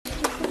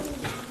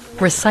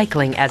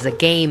Recycling as a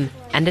game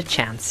and a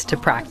chance to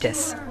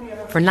practice.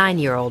 For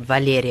 9-year-old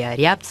Valeria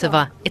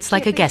Ryabtseva, it's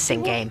like a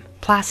guessing game,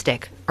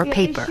 plastic or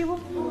paper.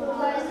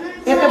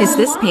 Is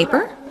this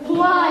paper?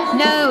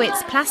 No,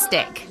 it's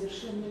plastic.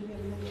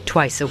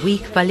 Twice a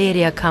week,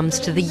 Valeria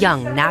comes to the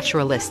Young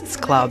Naturalists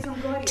Club.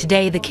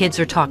 Today, the kids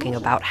are talking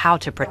about how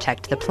to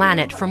protect the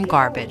planet from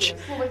garbage.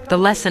 The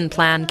lesson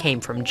plan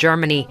came from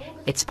Germany.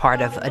 It's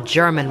part of a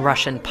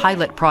German-Russian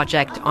pilot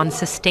project on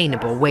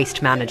sustainable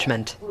waste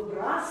management.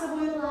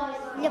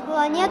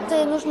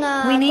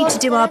 We need to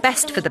do our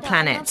best for the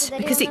planet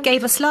because it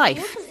gave us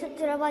life.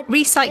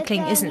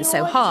 Recycling isn't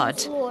so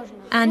hard,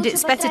 and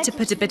it's better to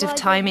put a bit of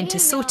time into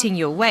sorting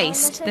your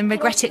waste than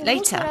regret it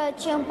later.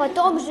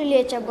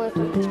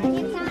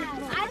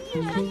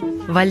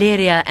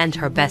 Valeria and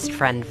her best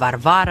friend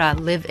Varvara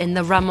live in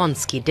the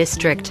Ramonsky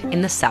district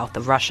in the south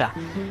of Russia.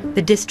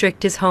 The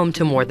district is home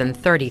to more than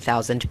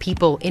 30,000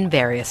 people in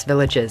various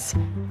villages.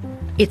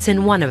 It's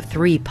in one of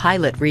 3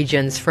 pilot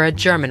regions for a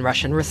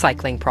German-Russian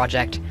recycling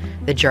project.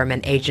 The German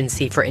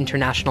Agency for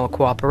International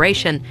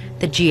Cooperation,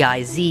 the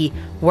GIZ,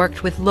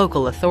 worked with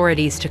local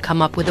authorities to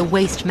come up with a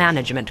waste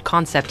management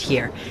concept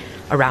here.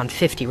 Around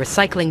 50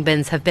 recycling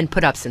bins have been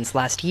put up since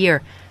last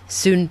year.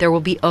 Soon there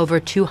will be over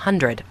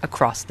 200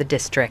 across the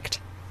district.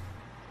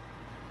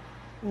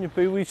 At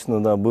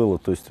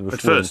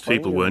first,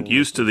 people weren't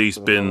used to these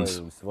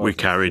bins. We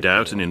carried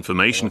out an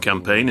information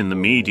campaign in the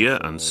media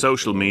and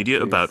social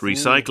media about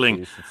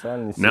recycling.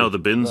 Now the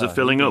bins are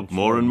filling up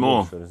more and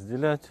more.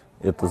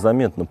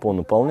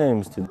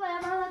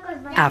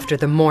 After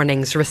the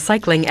morning's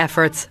recycling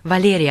efforts,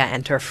 Valeria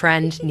and her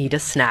friend need a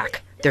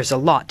snack. There's a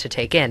lot to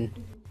take in.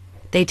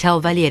 They tell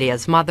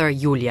Valeria's mother,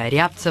 Yulia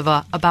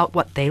Ryabtseva, about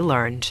what they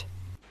learned.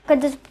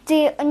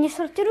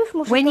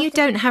 When you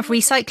don't have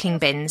recycling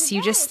bins,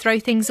 you just throw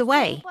things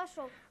away.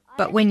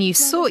 But when you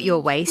sort your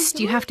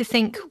waste, you have to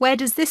think, where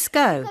does this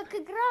go?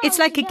 It's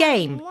like a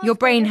game. Your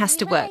brain has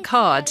to work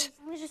hard.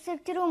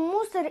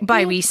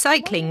 By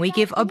recycling, we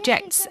give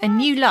objects a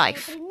new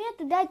life.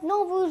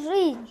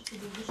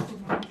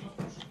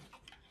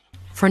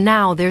 For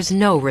now, there's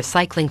no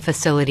recycling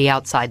facility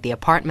outside the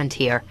apartment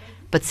here.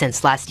 But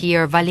since last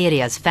year,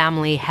 Valeria's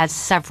family has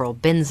several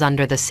bins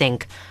under the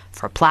sink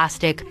for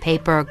plastic,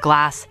 paper,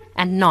 glass,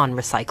 and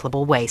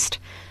non-recyclable waste.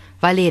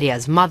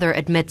 Valeria's mother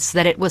admits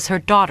that it was her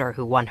daughter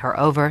who won her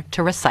over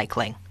to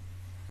recycling.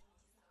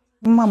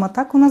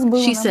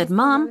 She said,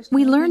 "Mom,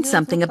 we learned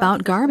something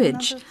about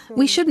garbage.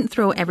 We shouldn't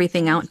throw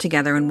everything out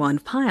together in one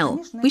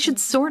pile. We should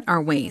sort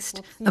our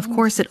waste. Of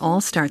course, it all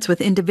starts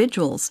with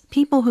individuals,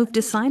 people who've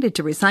decided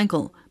to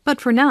recycle. But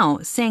for now,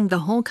 saying the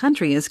whole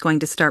country is going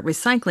to start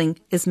recycling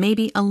is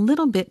maybe a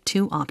little bit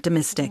too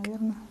optimistic."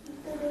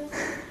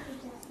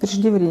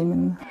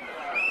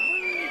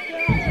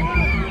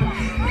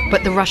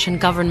 But the Russian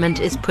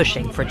government is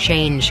pushing for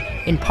change,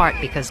 in part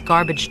because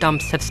garbage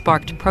dumps have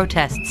sparked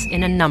protests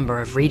in a number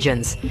of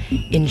regions.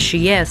 In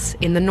Chies,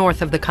 in the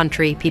north of the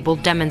country, people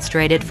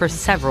demonstrated for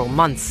several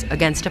months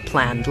against a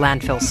planned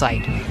landfill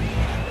site.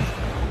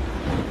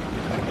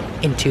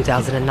 In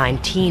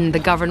 2019, the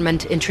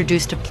government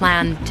introduced a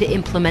plan to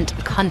implement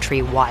a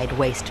country-wide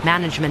waste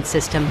management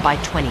system by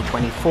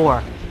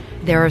 2024.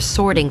 There are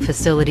sorting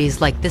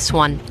facilities like this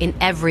one in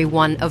every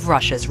one of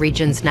Russia's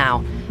regions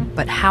now.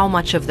 But how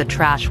much of the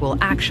trash will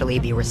actually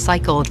be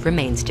recycled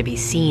remains to be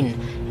seen.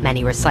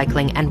 Many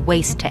recycling and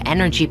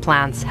waste-to-energy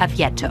plants have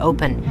yet to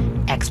open.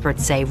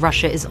 Experts say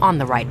Russia is on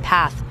the right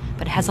path,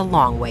 but has a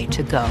long way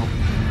to go.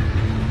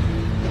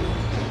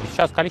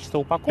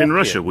 In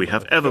Russia, we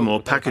have ever more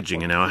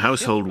packaging in our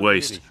household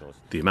waste.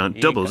 The amount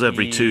doubles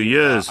every 2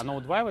 years.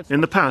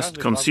 In the past,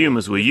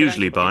 consumers were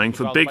usually buying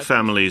for big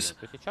families.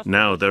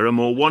 Now there are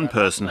more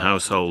one-person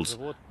households,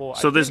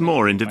 so there's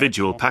more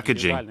individual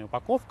packaging.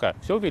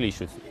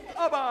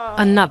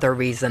 Another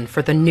reason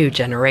for the new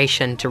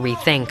generation to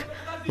rethink,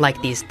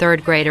 like these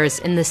third graders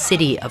in the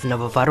city of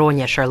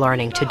Novovoronezh are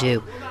learning to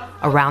do.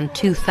 Around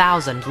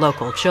 2,000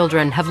 local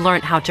children have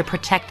learned how to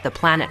protect the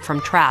planet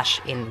from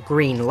trash in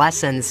green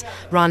lessons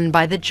run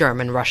by the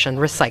German-Russian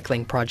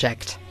recycling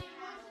project.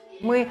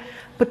 We're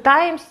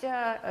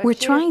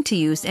trying to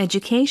use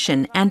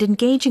education and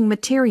engaging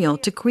material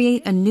to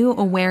create a new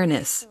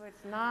awareness,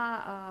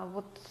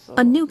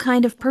 a new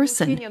kind of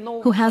person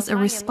who has a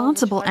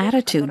responsible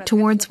attitude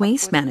towards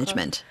waste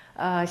management.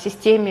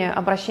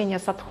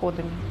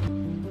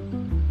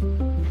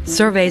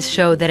 Surveys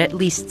show that at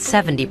least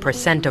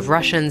 70% of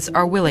Russians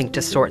are willing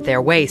to sort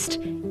their waste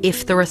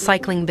if the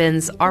recycling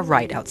bins are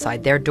right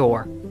outside their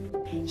door.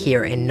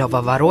 Here in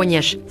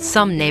Novovoronezh,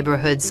 some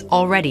neighborhoods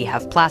already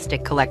have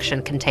plastic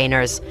collection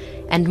containers,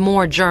 and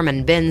more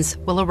German bins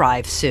will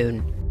arrive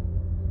soon.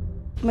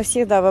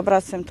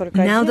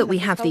 Now that we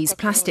have these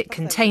plastic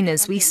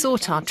containers, we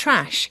sort our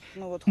trash.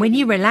 When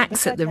you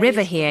relax at the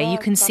river here, you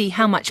can see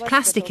how much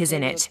plastic is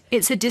in it.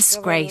 It's a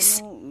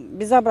disgrace.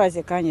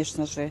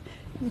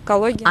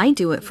 I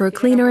do it for a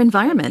cleaner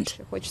environment.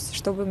 There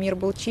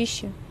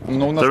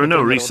are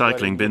no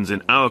recycling bins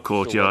in our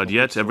courtyard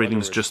yet.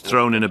 Everything's just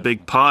thrown in a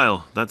big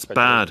pile. That's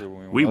bad.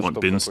 We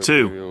want bins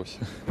too.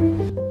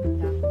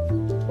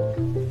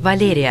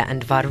 Valeria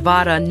and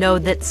Varvara know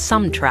that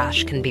some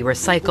trash can be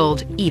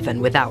recycled even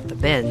without the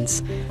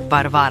bins.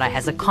 Varvara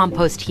has a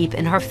compost heap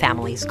in her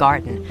family's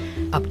garden.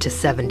 Up to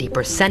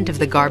 70% of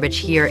the garbage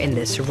here in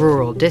this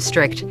rural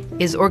district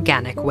is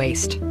organic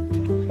waste.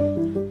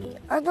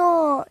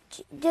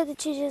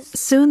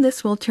 Soon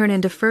this will turn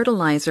into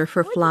fertilizer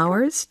for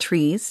flowers,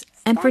 trees,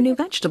 and for new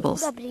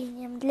vegetables.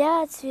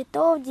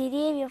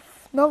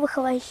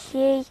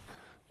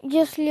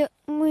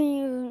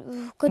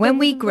 When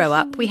we grow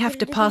up, we have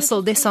to pass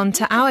all this on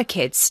to our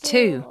kids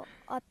too.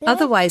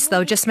 Otherwise,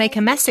 they'll just make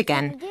a mess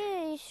again.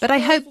 But I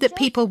hope that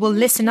people will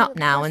listen up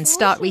now and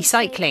start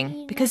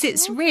recycling, because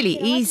it's really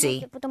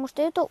easy.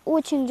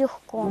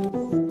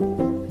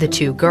 The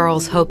two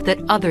girls hope that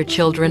other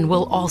children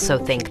will also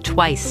think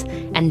twice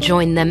and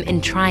join them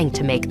in trying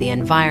to make the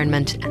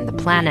environment and the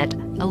planet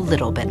a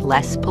little bit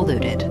less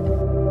polluted.